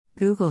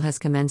Google has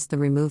commenced the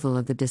removal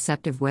of the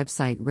deceptive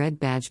website Red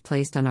Badge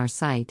placed on our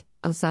site,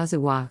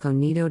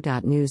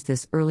 osazuwa-akonido.news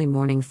this early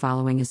morning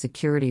following a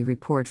security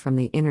report from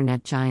the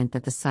internet giant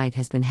that the site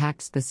has been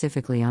hacked,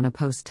 specifically on a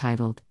post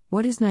titled,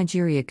 "What is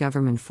Nigeria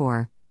government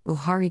for?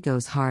 Buhari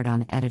goes hard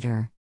on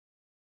editor."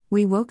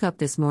 We woke up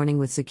this morning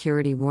with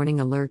security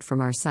warning alert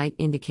from our site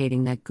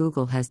indicating that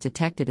Google has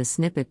detected a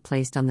snippet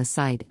placed on the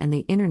site and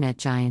the internet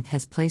giant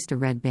has placed a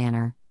red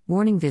banner,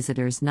 warning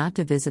visitors not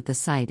to visit the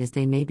site as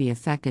they may be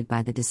affected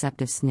by the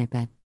deceptive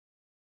snippet.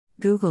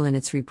 Google in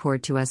its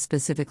report to us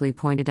specifically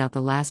pointed out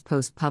the last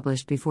post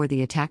published before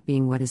the attack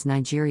being "What is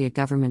Nigeria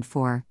government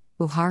for?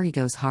 Buhari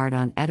goes hard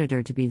on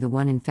editor" to be the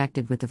one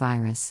infected with the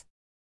virus.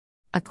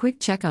 A quick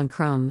check on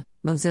Chrome,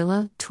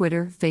 Mozilla,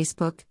 Twitter,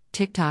 Facebook,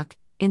 TikTok,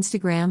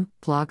 Instagram,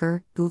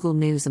 Blogger, Google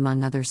News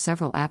among other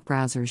several app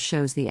browsers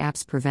shows the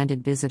apps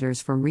prevented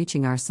visitors from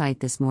reaching our site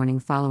this morning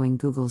following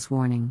Google's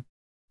warning.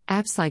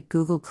 Apps like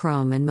Google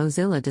Chrome and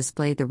Mozilla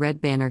displayed the red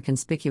banner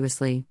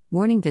conspicuously,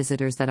 warning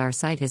visitors that our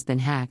site has been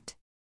hacked.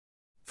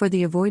 For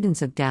the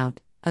avoidance of doubt,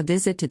 a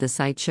visit to the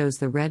site shows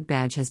the red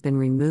badge has been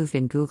removed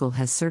and Google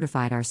has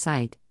certified our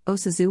site,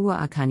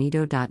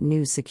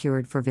 osazuwa-akonido.news,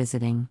 secured for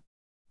visiting.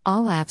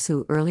 All apps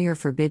who earlier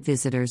forbid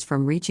visitors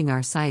from reaching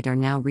our site are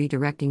now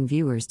redirecting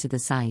viewers to the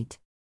site.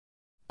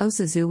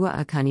 Osazuwa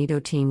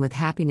Akonido team with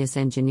Happiness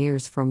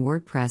engineers from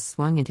WordPress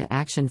swung into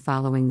action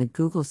following the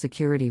Google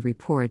security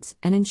reports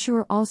and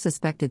ensure all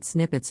suspected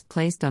snippets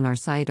placed on our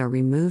site are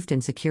removed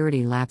and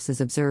security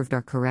lapses observed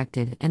are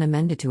corrected and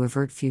amended to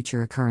avert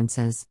future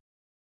occurrences.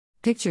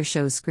 Picture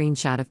shows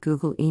screenshot of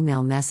Google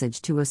email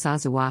message to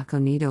Osazuwa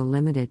Akonido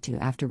Limited to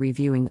after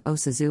reviewing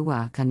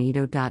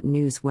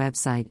osazuwa-akonido.news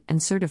website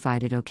and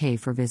certified it okay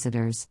for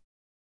visitors.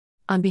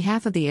 On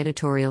behalf of the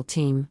editorial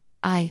team,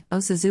 I,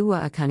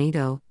 Osazuwa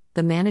Akonido,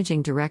 the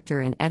managing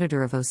director and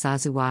editor of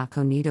Osazuwa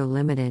Akonido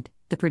Limited,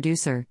 the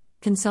producer,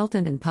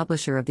 consultant and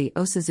publisher of the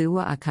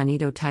Osazuwa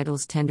Akonido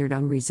titles, tendered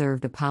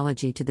unreserved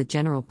apology to the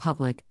general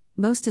public,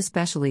 most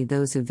especially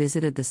those who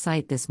visited the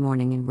site this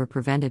morning and were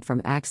prevented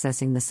from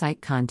accessing the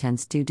site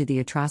contents due to the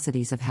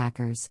atrocities of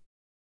hackers.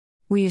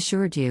 We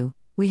assured you,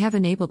 we have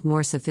enabled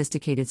more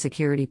sophisticated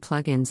security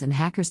plugins and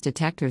hackers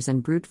detectors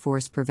and brute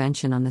force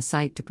prevention on the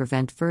site to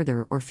prevent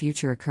further or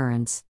future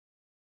occurrence.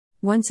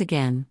 Once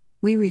again,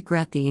 we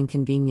regret the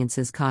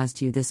inconveniences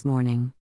caused you this morning.